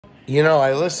You know,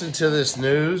 I listened to this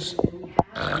news.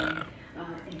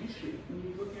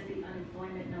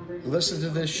 Listen to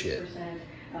this shit.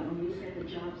 When we look at the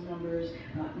jobs numbers,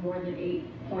 more than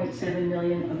 8.7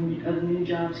 million of new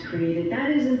jobs created.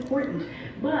 That is important,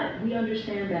 but we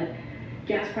understand that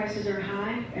gas prices are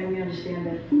high, and we understand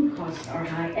that food costs are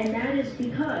high, and that is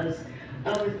because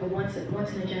of a once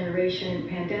in a generation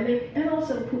pandemic, and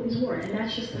also Putin's war, and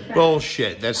that's just the fact.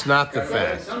 Bullshit. That's not the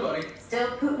fact. Still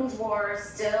Putin's war,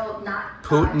 still not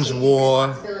Putin's war.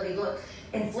 Responsibility. Look,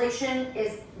 inflation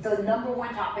is the #1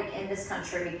 topic in this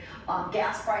country,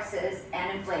 gas prices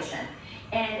and inflation.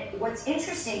 And what's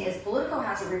interesting is Politico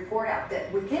has a report out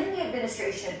that within the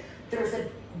administration, there's a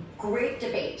great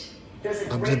debate. There's a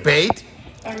great debate?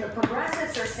 And the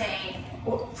progressives are saying,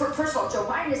 well, first of all, Joe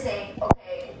Biden is saying,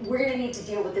 okay, we're going to need to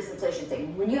deal with this inflation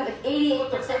thing. When you have an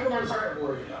 88%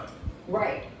 number,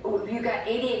 right, you got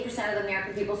 88% of the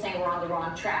American people saying we're on the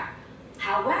wrong track.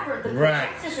 However, the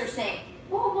progressives are saying,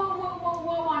 whoa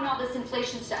on all this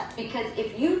inflation stuff, because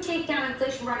if you take down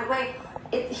inflation right away,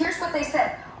 here's what they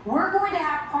said: we're going to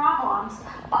have problems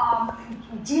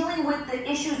dealing with the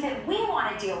issues that we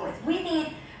want to deal with. We need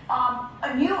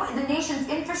the nation's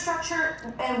infrastructure,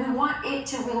 and we want it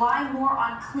to rely more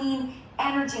on clean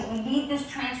energy. We need this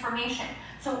transformation.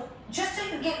 So just so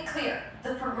you get clear,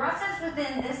 the progressives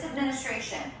within this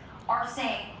administration are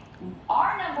saying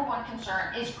our #1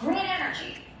 concern is green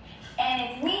energy.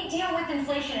 And if we deal with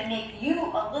inflation and make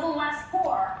you a little less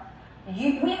poor,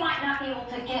 we might not be able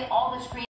to get all this green